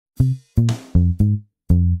Okay,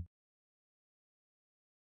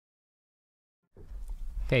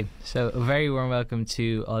 so a very warm welcome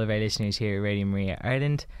to all of our listeners here at Radio Maria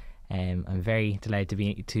Ireland. I'm very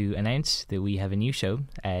delighted to announce that we have a new show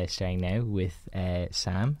starting now with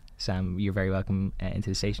Sam. Sam, you're very welcome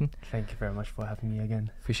into the station. Thank you very much for having me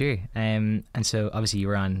again. For sure. And so obviously you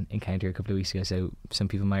were on Encounter a couple of weeks ago, so some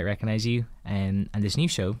people might recognise you. And this new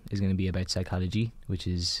show is going to be about psychology, which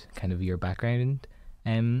is kind of your background.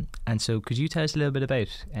 And so could you tell us a little bit about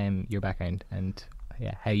your background and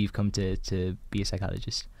how you've come to be a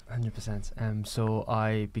psychologist? 100%. So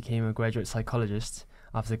I became a graduate psychologist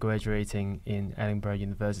after graduating in Edinburgh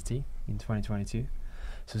University in 2022.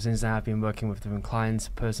 So since then I've been working with different clients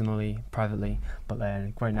personally, privately, but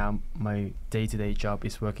right now my day-to-day job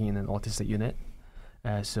is working in an autistic unit.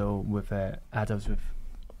 So with adults with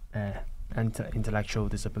intellectual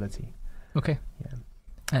disability. Okay. Yeah.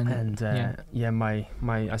 My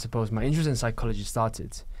I suppose my interest in psychology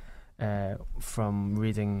started from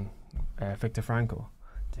reading Viktor Frankl,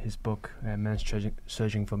 his book Man's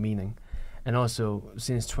Searching for Meaning, and also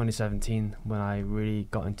since 2017 when I really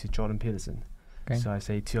got into Jordan Peterson. Okay. So I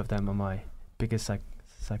say two of them are my biggest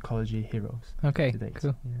psychology heroes. Okay, to date.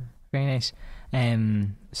 Cool. Yeah. Very nice.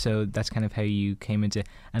 So that's kind of how you came into,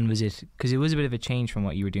 and was it, because it was a bit of a change from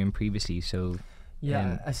what you were doing previously, so...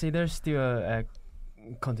 Yeah, I say there's still a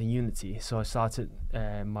continuity. So I started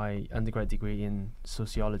my undergrad degree in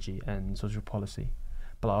sociology and social policy,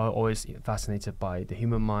 but I was always fascinated by the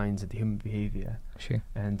human mind and the human behavior. Sure.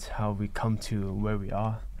 And how we come to where we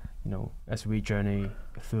are, as we journey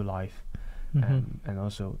through life. And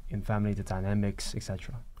also in family, the dynamics,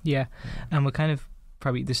 etc. Yeah, and we're kind of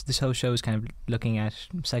probably this whole show is kind of looking at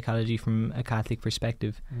psychology from a Catholic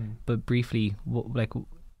perspective. But briefly,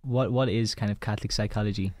 what is kind of Catholic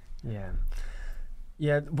psychology? Yeah.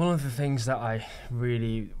 One of the things that I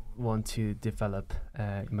really want to develop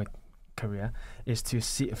in my career is to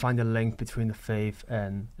find a link between the faith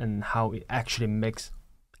and how it actually makes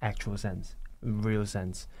actual sense, real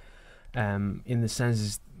sense. In the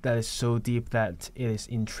sense that is so deep that it is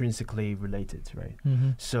intrinsically related, right?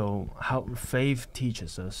 So how faith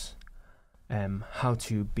teaches us how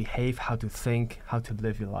to behave, how to think, how to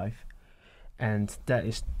live your life, and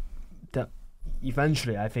that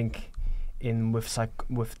eventually I think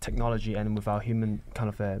with technology and with our human kind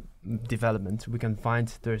of development, we can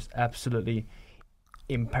find there's absolutely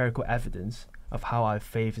empirical evidence of how our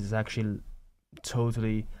faith is actually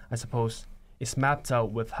totally, I suppose, it's mapped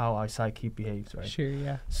out with how our psyche behaves, right? Sure,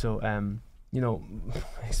 yeah. So,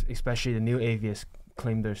 especially the new atheists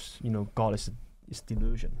claim there's, God is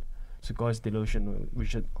delusion. So God is delusion. We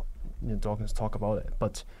should, Dawkins talk about it.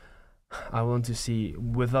 But I want to see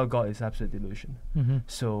without God is absolute delusion.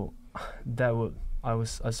 So I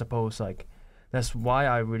suppose that's why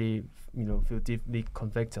I really, feel deeply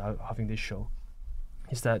convicted having this show.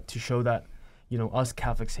 Is that to show that, us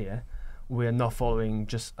Catholics here, we're not following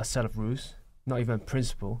just a set of rules, not even a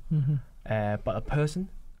principle, but a person,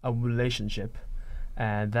 a relationship,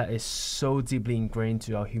 and that is so deeply ingrained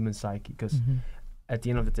to our human psyche. Because at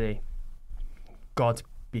the end of the day, God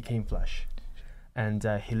became flesh, and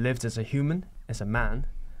he lived as a human, as a man,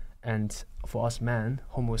 and for us man,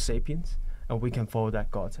 Homo sapiens, and we can follow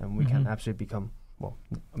that God, and we can absolutely become,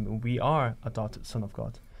 we are adopted son of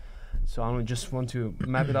God. So I just want to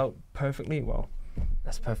map it out perfectly,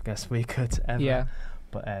 as perfect as we could ever. Yeah.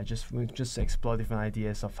 But just explore different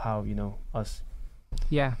ideas of how, us.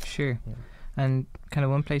 Yeah, sure. Yeah. And kind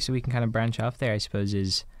of one place that we can kind of branch off there, I suppose,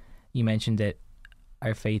 is you mentioned that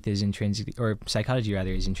our faith is intrinsically, or psychology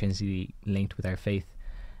rather, is intrinsically linked with our faith,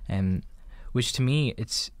 which to me,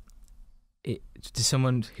 to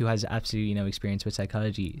someone who has absolutely no experience with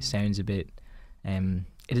psychology, sounds a bit, it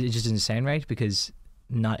just doesn't sound right, because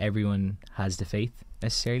not everyone has the faith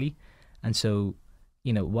necessarily, and so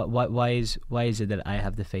why is it that I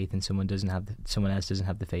have the faith and someone else doesn't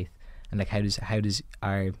have the faith, and how does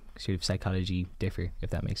our sort of psychology differ, if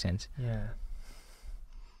that makes sense? Yeah.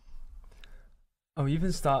 Oh,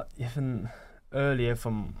 start earlier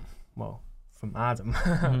from Adam.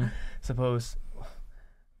 Suppose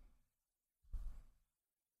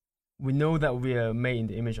we know that we are made in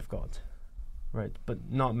the image of God, right? But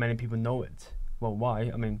not many people know it. Well, why?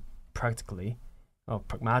 I mean, pragmatically,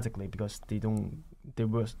 because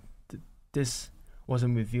this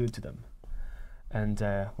wasn't revealed to them. And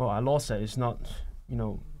our Lord said it's not,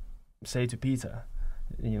 say to Peter,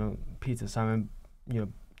 Peter, Simon,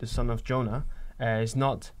 the son of Jonah, it's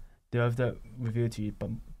not the earth that revealed to you,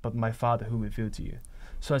 but my Father who revealed to you.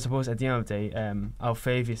 So I suppose at the end of the day, our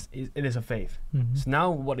faith is a faith. So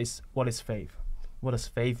now, what is faith? What does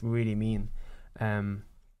faith really mean?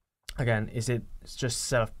 again, is it just a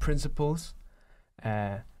set of principles?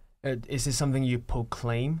 Is it something you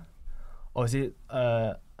proclaim, or is it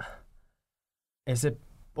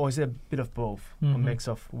or is it a bit of both, a mix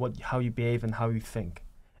of how you behave and how you think,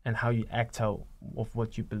 and how you act out of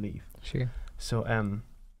what you believe? Sure. So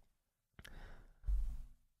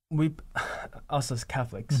we, us as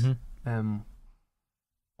Catholics,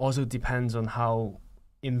 also depends on how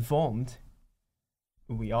informed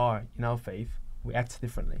we are in our faith. We act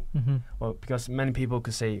differently. Well, because many people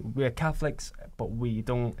could say we are Catholics, but we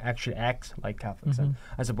don't actually act like Catholics. And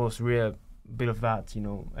I suppose we're a bit of that,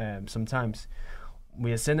 sometimes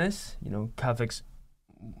we are sinners, Catholics,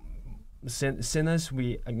 sinners,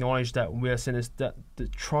 we acknowledge that we are sinners, that the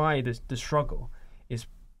struggle is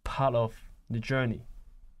part of the journey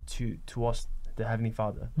towards the Heavenly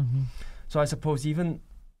Father. So I suppose even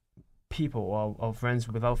people or our friends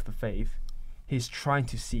without the faith, he's trying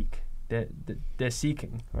to seek. They're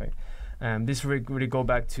seeking, right? This really go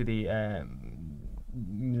back to the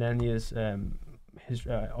millennia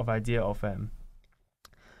of idea of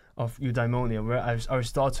eudaimonia, where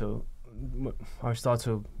Aristotle,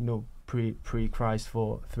 pre Christ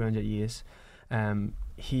for 300 years,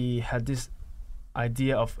 he had this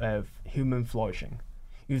idea of human flourishing.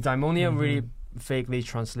 Eudaimonia really vaguely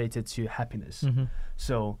translated to happiness.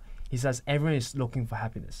 So he says everyone is looking for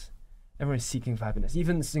happiness. Everyone is seeking for happiness.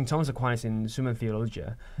 Even St. Thomas Aquinas in Summa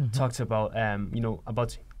Theologia talks about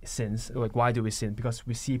about sins. Like, why do we sin? Because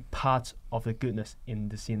we see part of the goodness in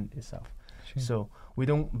the sin itself. Sure. So we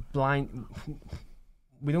don't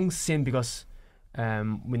sin because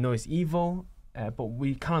we know it's evil, but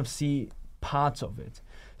we kind of see parts of it.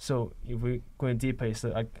 So if we're going deeper, it's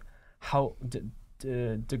like how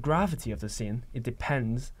the gravity of the sin, it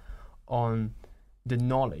depends on the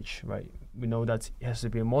knowledge, right? We know that it has to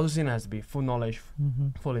be a mortal sin, it has to be full knowledge,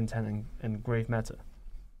 full intent, and grave matter.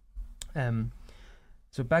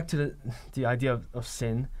 So back to the idea of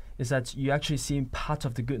sin, is that you actually see part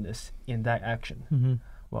of the goodness in that action.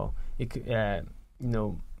 Well, it could,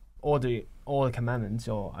 all the commandments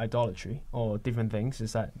or idolatry or different things,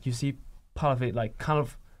 is that you see part of it, like kind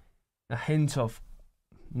of a hint of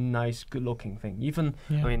nice, good-looking thing. Even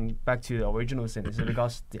back to the original sin, is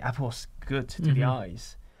because the apple was good to the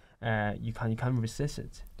eyes. You can't resist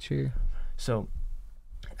it. Sure. So,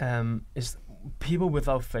 it's people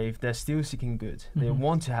without faith. They're still seeking good. They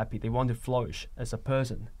want to be happy. They want to flourish as a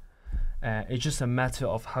person. It's just a matter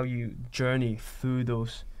of how you journey through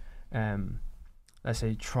those, let's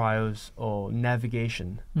say, trials or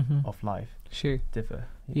navigation of life. Sure. Differ.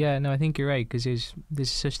 Yeah. No, I think you're right, because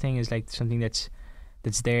there's such thing as like something that's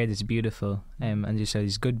there, that's beautiful, and there's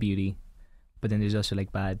this good beauty, but then there's also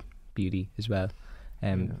like bad beauty as well.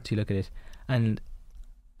 To look at it, and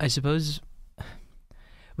I suppose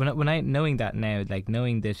when I knowing that now, like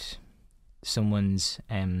knowing that someone's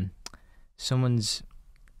I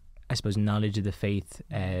suppose knowledge of the faith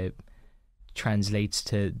translates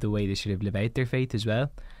to the way they sort of live out their faith as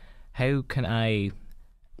well. How can I,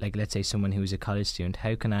 like, let's say someone who's a college student,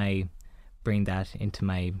 how can I bring that into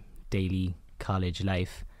my daily college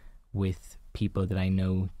life with people that I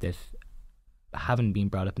know that haven't been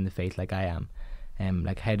brought up in the faith like I am?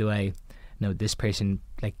 Like, how do I know this person,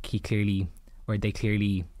 like, they clearly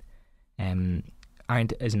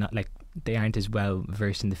aren't as well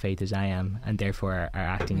versed in the faith as I am, and therefore are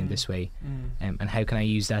acting in this way, and how can I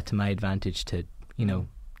use that to my advantage to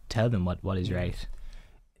tell them what is right?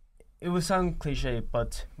 It will sound cliche,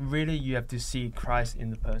 but really you have to see Christ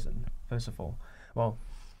in the person first of all. Well,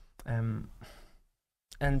 and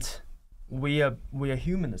we are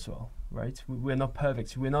human as well, right? We're not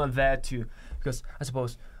perfect. We're not there to, because I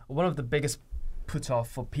suppose one of the biggest put off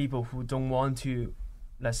for people who don't want to,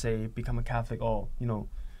 let's say, become a Catholic or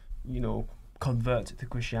convert to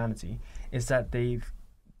Christianity, is that they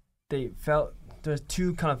felt there's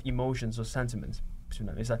two kind of emotions or sentiments between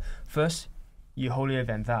them. It's like, first, you're holier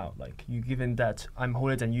than thou, like you given that I'm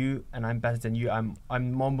holier than you and I'm better than you, I'm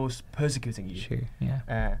almost persecuting you. Sure.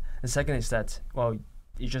 Yeah. The second is that, well,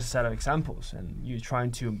 you just set of examples and you're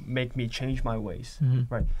trying to make me change my ways,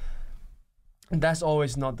 right? And that's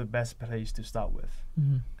always not the best place to start with.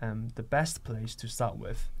 The best place to start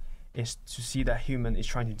with is to see that human is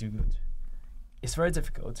trying to do good. It's very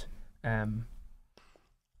difficult,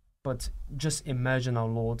 but just imagine our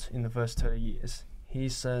Lord in the first 30 years.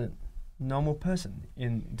 He's a normal person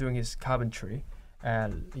in doing his carpentry,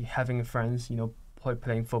 having friends,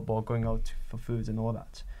 playing football, going out for food and all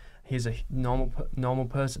that. He's a normal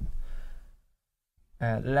person.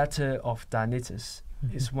 Letter of Dionysius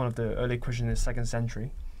is one of the early Christians in the 2nd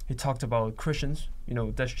century. He talked about Christians,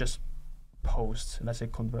 that's just post, let's say,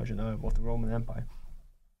 conversion of the Roman Empire.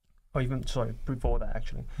 or even sorry before that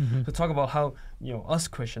actually, Mhm. to talk about how us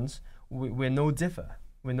Christians we're no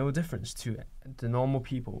difference to the normal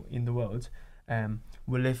people in the world.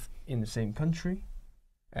 We live in the same country.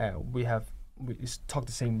 We talk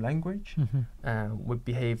the same language. Mhm. We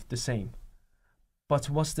behave the same. But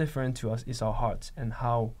what's different to us is our hearts and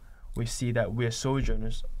how we see that we are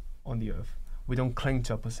sojourners on the earth. We don't cling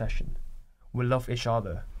to a possession. We love each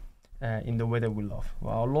other in the way that we love.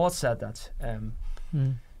 Well, our Lord said that. Mm.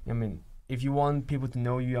 I mean, if you want people to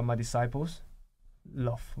know you are my disciples,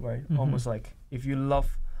 love, right? Mhm. Almost like if you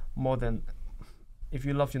love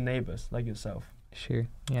your neighbors like yourself, Sure.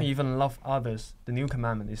 Yeah. you even love others. The new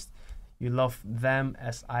commandment is you love them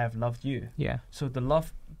as I have loved you. Yeah. So the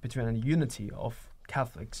love between and unity of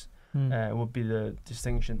Catholics Mm. would be the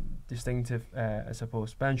distinctive, I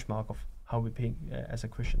suppose, benchmark of how we think as a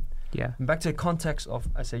Christian. Yeah. And back to the context of,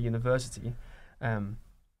 as a university,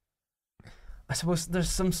 I suppose there's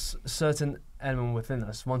some certain element within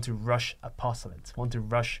us want to rush apostolate, want to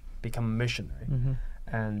rush become a missionary. Mhm.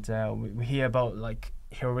 And we hear about like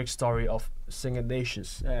heroic story of Saint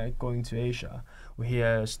Ignatius going to Asia. We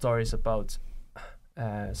hear stories about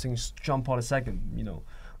Saint John Paul II,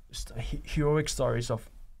 heroic stories of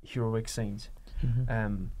heroic saints.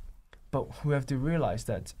 Mhm. But we have to realize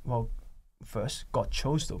that, well, first, God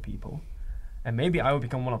chose those people, and maybe I will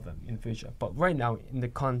become one of them in the future. But right now, in the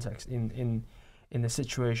context, in the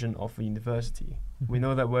situation of a university, we Mhm.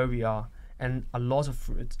 know that where we are, and a lot of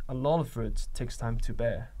fruit takes time to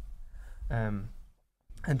bear.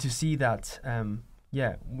 And to see that,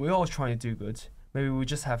 we're all trying to do good. Maybe we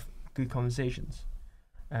just have good conversations.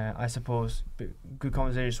 I suppose good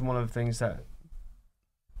conversation is one of the things that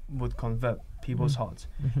would convert people's hearts.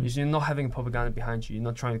 Mhm. Is you're not having propaganda behind you. You're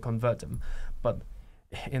not trying to convert them, but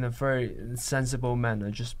in a very sensible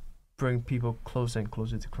manner, just bring people closer and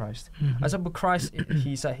closer to Christ. Mhm. I suppose Christ,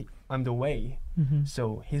 he said, "I'm the way." Mhm.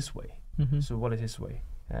 So His way. Mhm. So what is His way?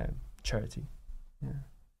 Charity. Yeah.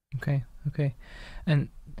 Okay. And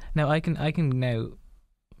now I can now,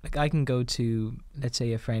 like, I can go to, let's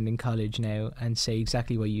say, a friend in college now and say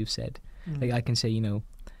exactly what you've said. Like, I can say,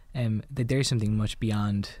 that there's something much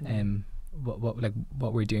beyond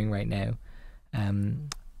what we're doing right now,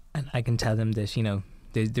 and I can tell them that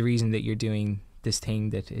the reason that you're doing this thing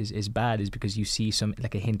that is bad is because you see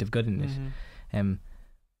a hint of good in it.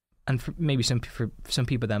 And maybe for some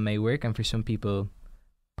people that may work, and for some people,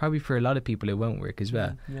 probably for a lot of people, it won't work as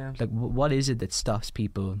well. Yeah. Like, what is it that stops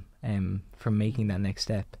people from making that next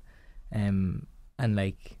step? And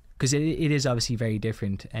like, because it is obviously very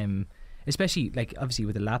different. Especially like obviously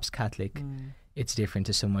with a lapsed Catholic, it's different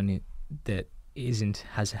to someone that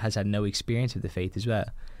has had no experience of the faith as well.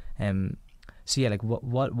 So yeah, like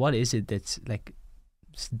what is it that's like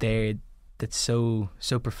there that's so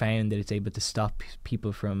profound that it's able to stop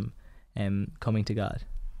people from coming to God?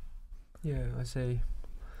 Yeah, I say,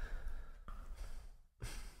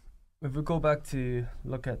 if we go back to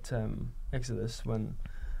look at Exodus, when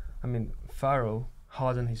Pharaoh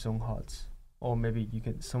hardened his own heart, or maybe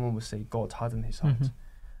someone would say God hardened his heart.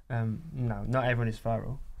 No, not everyone is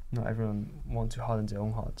Pharaoh. Not everyone wants to harden their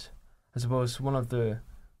own heart. I suppose one of the,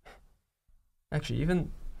 actually,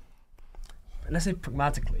 even let's say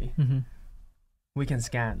pragmatically, we can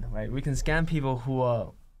scan, right? We can scan people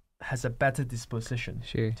who has a better disposition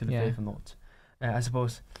Sure. to the faith or not. I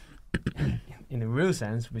suppose in the real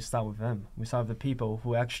sense, we start with them. We start with the people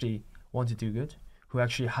who actually want to do good, who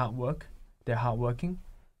actually they're hardworking,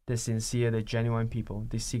 they're sincere, they're genuine people.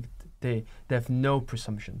 They have no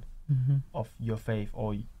presumption of your faith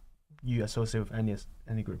or you associate with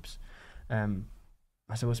any groups.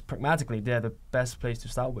 I suppose pragmatically, they're the best place to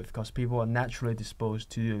start with because people are naturally disposed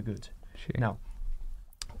to do good. Sure. Now,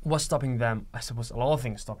 what's stopping them? I suppose a lot of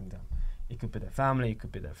things stopping them. It could be their family, it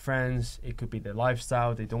could be their friends, it could be their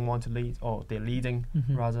lifestyle they don't want to lead, or they're leading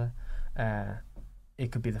rather.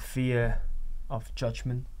 It could be the fear of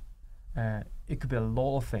judgment. It could be a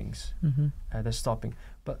lot of things that's stopping.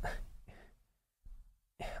 But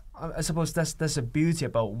I suppose that's a beauty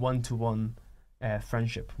about one-to-one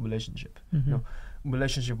friendship, relationship.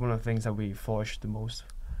 Relationship, one of the things that we forge the most.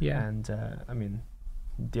 Yeah. And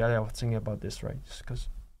the other I was thinking about this, right? Just because,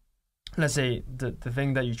 let's say the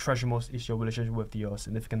thing that you treasure most is your relationship with your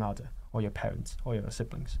significant other, or your parents, or your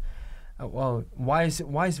siblings. Well, why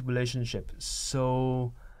is relationship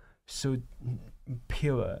so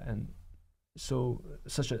pure and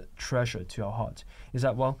such a treasure to our heart? Is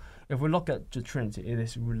that, well, if we look at the Trinity, it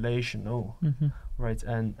is relational, right?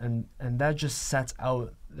 And that just sets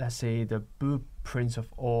out, let's say, the blueprints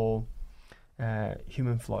of all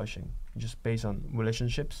human flourishing, just based on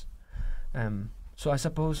relationships. So I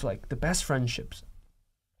suppose like the best friendships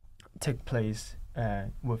take place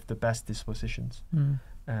with the best dispositions. Mm.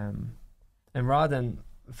 And rather than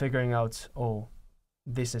figuring out, oh,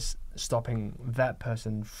 this is stopping that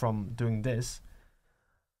person from doing this,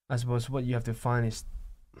 I suppose what you have to find is,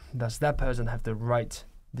 does that person have the right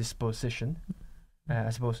disposition? I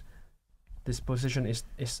suppose disposition is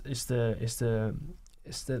the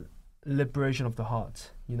liberation of the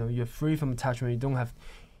heart. You know, you're free from attachment. You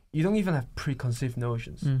don't even have preconceived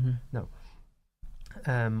notions. Mm-hmm.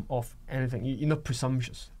 Of anything. You're not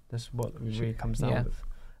presumptuous. That's what it really comes down with.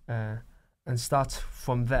 And start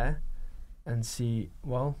from there and see,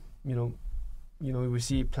 well, you know, we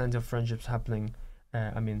see plenty of friendships happening.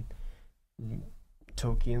 I mean,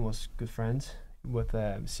 Tolkien was good friends with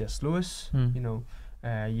C.S. Lewis. Mm. You know,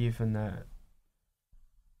 even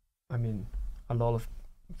I mean, a lot of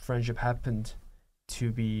friendship happened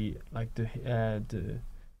to be like the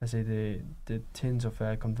let's say the tints of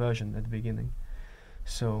conversion at the beginning.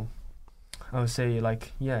 So I would say,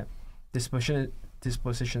 like, yeah,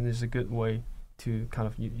 disposition is a good way to kind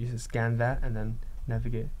of you scan that and then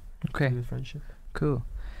navigate through the friendship. Cool.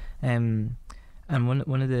 And one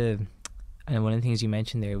of the things you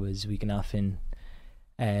mentioned there was we can often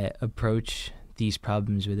approach these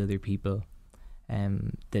problems with other people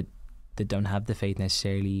that don't have the faith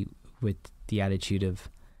necessarily with the attitude of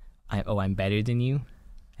I'm better than you,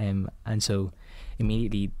 and so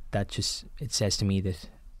immediately that just, it says to me that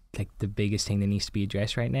like the biggest thing that needs to be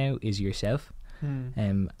addressed right now is yourself.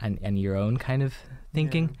 And your own kind of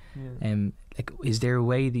thinking. Like, is there a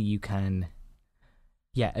way that you can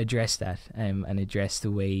address that and address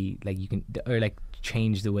the way, like, you can, or like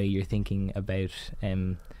change the way you're thinking about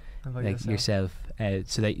like yourself,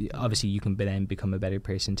 so that obviously you can then become a better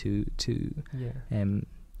person to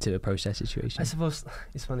approach that situation? I suppose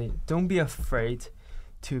it's funny, don't be afraid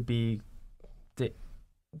of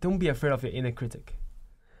your inner critic.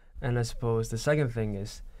 And I suppose the second thing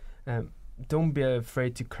is, don't be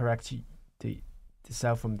afraid to correct the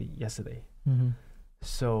self from the yesterday. Mm-hmm.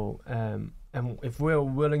 So and if we're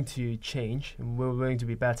willing to change and we're willing to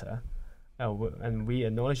be better, and we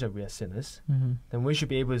acknowledge that we are sinners, mm-hmm. then we should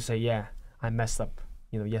be able to say, yeah, I messed up,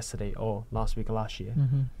 you know, yesterday or last week or last year,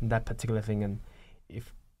 mm-hmm. in that particular thing. And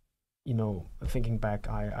if, you know, thinking back,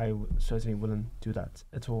 I certainly wouldn't do that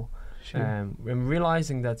at all. Sure. And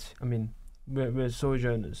realizing that, I mean, we're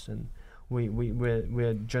sojourners, and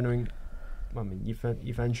we're journeying, I mean,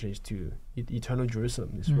 eventually to eternal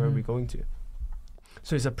Jerusalem is where Mm-hmm. we're going to.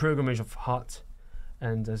 So it's a pilgrimage of heart,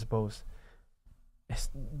 and I suppose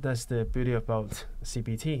that's the beauty about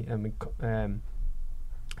CBT and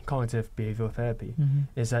cognitive behavioral therapy,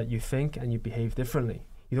 Mm-hmm. is that you think and you behave differently.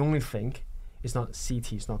 You don't only think. It's not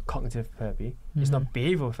CT, it's not cognitive therapy, it's Mm-hmm. not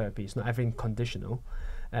behavioral therapy, it's not everything conditional,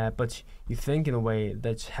 but you think in a way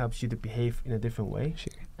that helps you to behave in a different way,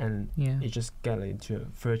 Sure. and Yeah. you just get into a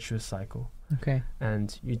virtuous cycle. Okay.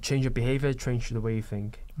 And you change your behavior, change the way you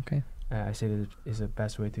think. Okay. I say that is the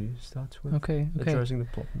best way to start with Okay. addressing the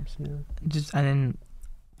problems. Yeah. Just, and then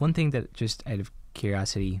one thing that, just out of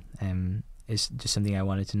curiosity, is just something I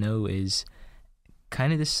wanted to know, is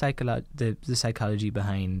kind of the psychology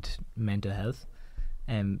behind mental health,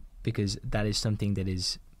 because that is something that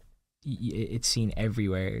is it's seen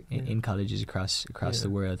everywhere in colleges across the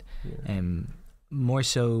world, more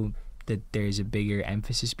so that there's a bigger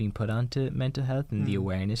emphasis being put onto mental health and the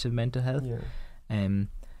awareness of mental health. And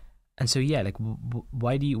so like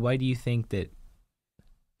why do you think that,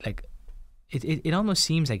 like, it almost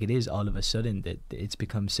seems like it is all of a sudden that it's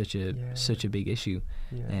become such a big issue,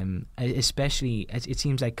 especially as it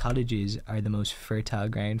seems like colleges are the most fertile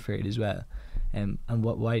ground for it as well, and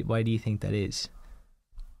why do you think that is?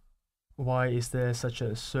 Why is there such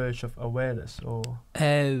a surge of awareness, or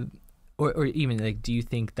even, like, do you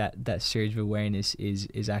think that surge of awareness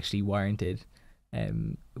is actually warranted,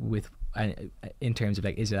 with in terms of,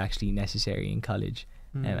 like, is it actually necessary in college?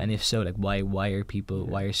 And if so, like, why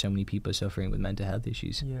are so many people suffering with mental health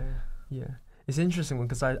issues? It's an interesting one,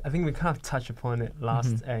 because I think we kind of touched upon it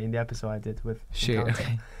last in the episode I did with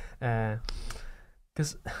Okay.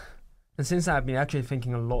 Because and since I've been actually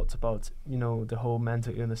thinking a lot about, you know, the whole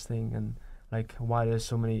mental illness thing, and like why there's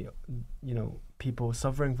so many, you know, people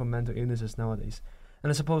suffering from mental illnesses nowadays,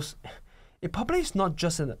 and I suppose it probably is not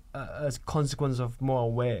just as a consequence of more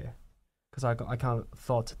aware, because I kind of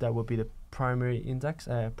thought that would be the primary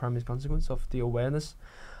consequence of the awareness.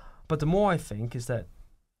 But the more I think is that,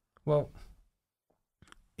 well,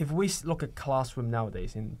 if we look at classroom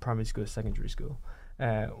nowadays in primary school, secondary school,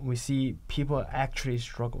 we see people actually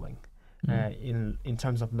struggling in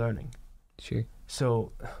terms of learning. Sure.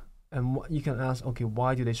 So, and you can ask, okay,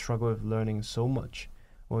 why do they struggle with learning so much?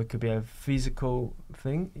 or it could be a physical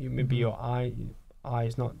thing. Maybe your eye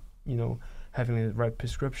is not, having the right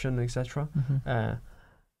prescription, etc.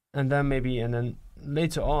 And then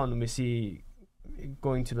later on we see,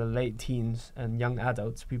 going to the late teens and young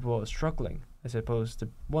adults, people are struggling. I suppose the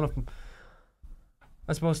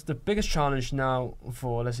biggest challenge now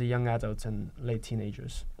for, let's say, young adults and late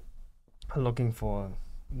teenagers are looking for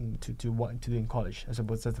to do in college. I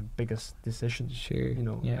suppose that's the biggest decision. Sure.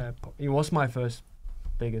 It was my first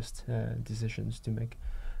biggest decisions to make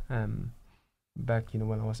back,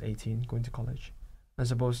 when I was 18, going to college. I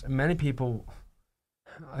suppose many people,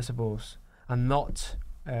 are not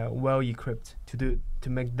well equipped to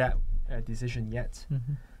make that decision yet,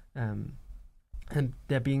 and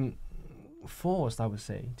they're being forced, I would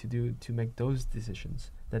say, to make those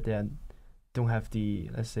decisions that they don't have the,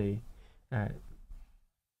 let's say,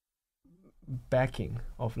 backing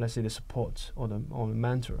of, let's say, the support or the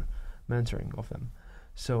mentoring of them.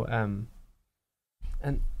 So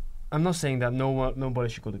and I'm not saying that nobody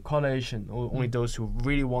should go to college, and only those who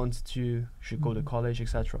really want to should go to college,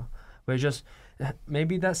 etc. But it's just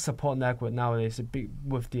maybe that support network nowadays,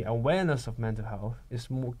 with the awareness of mental health, is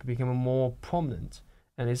becoming more prominent,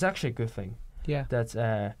 and it's actually a good thing. Yeah.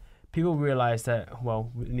 That people realize that, well,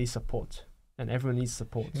 we need support, and everyone needs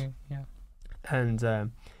support. Sure. Yeah.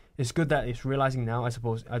 And it's good that it's realizing now. I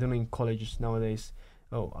suppose, I don't know, in colleges nowadays,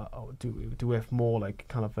 do we have more like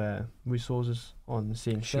kind of resources on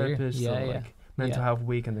seeing therapists, or like mental health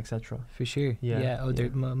week and etc. For sure.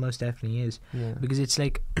 There most definitely is. Because it's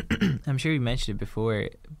like I'm sure you mentioned it before,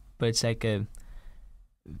 but it's like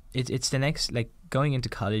it's the next, like, going into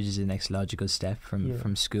college is the next logical step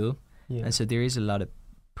from school, and so there is a lot of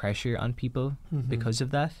pressure on people because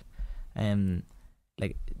of that.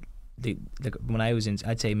 Like when I was in,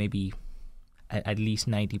 I'd say maybe at least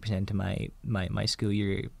 90% of my school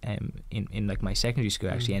year in like my secondary school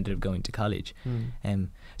actually ended up going to college.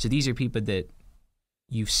 So these are people that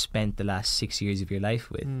you've spent the last 6 years of your life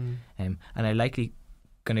with, and are likely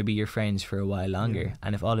going to be your friends for a while longer.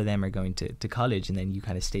 And if all of them are going to college, and then you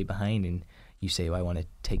kind of stay behind and you say, well, I want to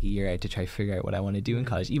take a year out to try to figure out what I want to do in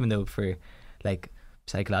college, even though for, like,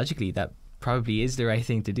 psychologically that probably is the right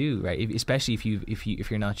thing to do, right? Especially if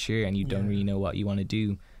you're not sure and you don't really know what you want to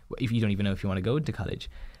do. If you don't even know if you want to go to college,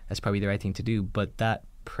 that's probably the right thing to do. But that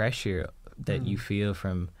pressure that you feel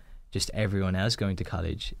from just everyone else going to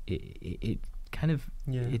college, it kind of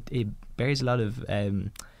it bears a lot of a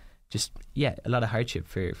lot of hardship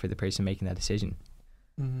for the person making that decision.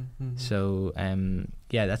 So I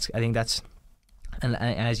think that's, and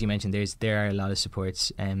as you mentioned, there are a lot of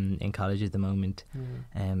supports in college at the moment,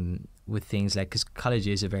 with things like, because college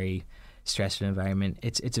is a very stressful environment.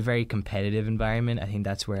 It's a very competitive environment. I think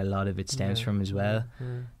that's where a lot of it stems from as well.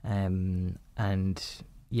 So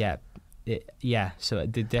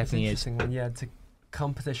it definitely is. It's a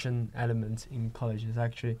competition element in college. Is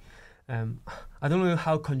actually, I don't know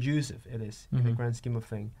how conducive it is in the grand scheme of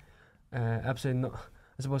things. Absolutely not.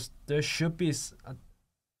 I suppose there should be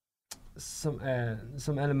some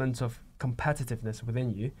elements of competitiveness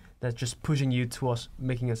within you that's just pushing you towards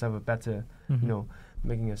making yourself a better,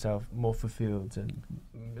 making yourself more fulfilled and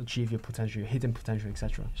achieve your potential, your hidden potential,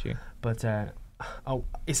 etc. Sure. But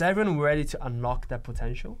is everyone ready to unlock that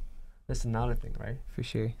potential? That's another thing, right? For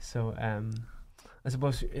sure. So I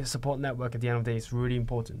suppose a support network at the end of the day is really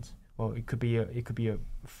important. Well, it could be a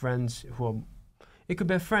friend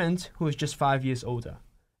a friend who is just 5 years older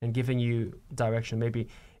and giving you direction. Maybe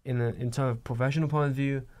in terms of professional point of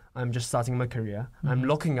view, I'm just starting my career. I'm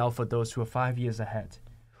looking out for those who are 5 years ahead,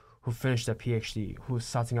 who finished their PhD, who's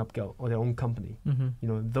starting up or their own company.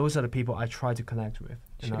 Those are the people I try to connect with.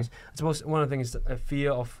 Sure. I suppose one of the things is a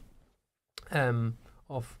fear of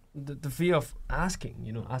the fear of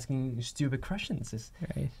asking stupid questions is.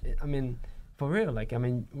 Right. I mean, for real,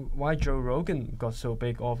 why Joe Rogan got so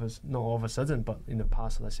big not all of a sudden, but in the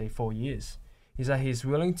past, let's say 4 years, is that he's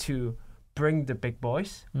willing to bring the big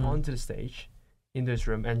boys onto the stage, into his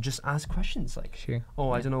room, and just ask questions like, sure.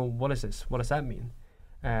 I don't know, what is this? What does that mean?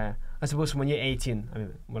 I suppose when you're 18, I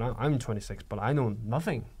mean, when I'm 26, but I know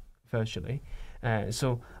nothing virtually.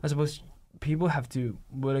 So I suppose people have to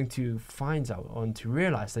willing to find out and to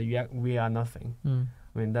realize that we are nothing.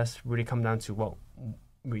 I mean, that's really come down to what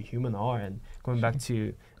we human are. And going back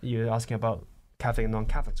to you asking about Catholic and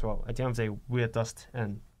non-Catholics, well, at the end of the day, we are dust,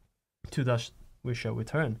 and to dust we shall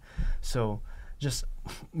return. So just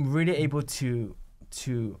really able to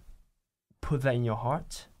put that in your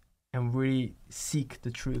heart and really seek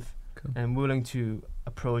the truth. Cool. And willing to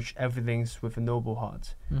approach everything with a noble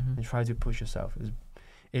heart and try to push yourself.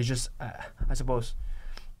 It's just I suppose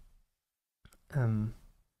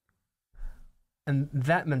and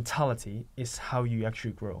that mentality is how you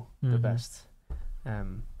actually grow the best.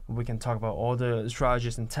 We can talk about all the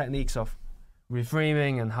strategies and techniques of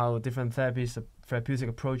reframing and how different therapeutic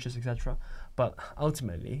approaches, etc. But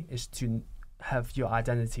ultimately, is to have your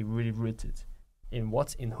identity really rooted in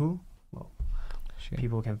who. Well, Sure.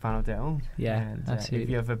 people can find out their own. Yeah, And absolutely. if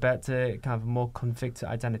you have a better, kind of more convicted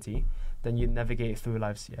identity, then you navigate through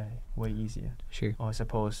life way easier. Sure. Or I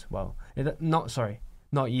suppose, well,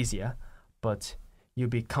 not easier, but you'll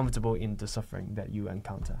be comfortable in the suffering that you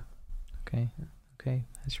encounter. Okay,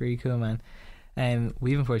 that's really cool, man.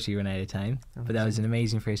 We've unfortunately run out of time, but that was an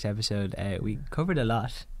amazing first episode. We covered a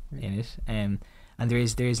lot in it, and there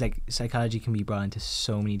is like psychology can be brought into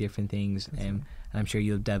so many different things, and I'm sure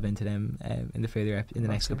you'll delve into them in the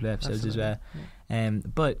next couple of episodes as well.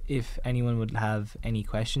 But if anyone would have any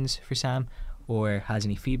questions for Sam or has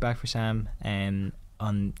any feedback for Sam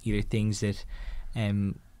on either things that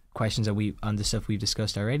questions that on the stuff we've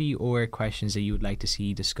discussed already, or questions that you would like to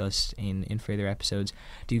see discussed in further episodes,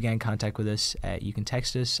 do get in contact with us. You can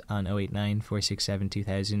text us on 089 467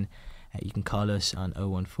 2000. You can call us on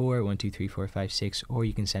 014 123 456, or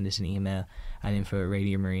you can send us an email at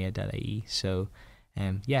info@radiomaria.ie. So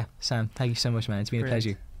yeah, Sam, thank you so much, man. It's been a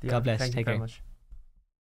pleasure. Yeah, God bless. Thank you Take very care. much.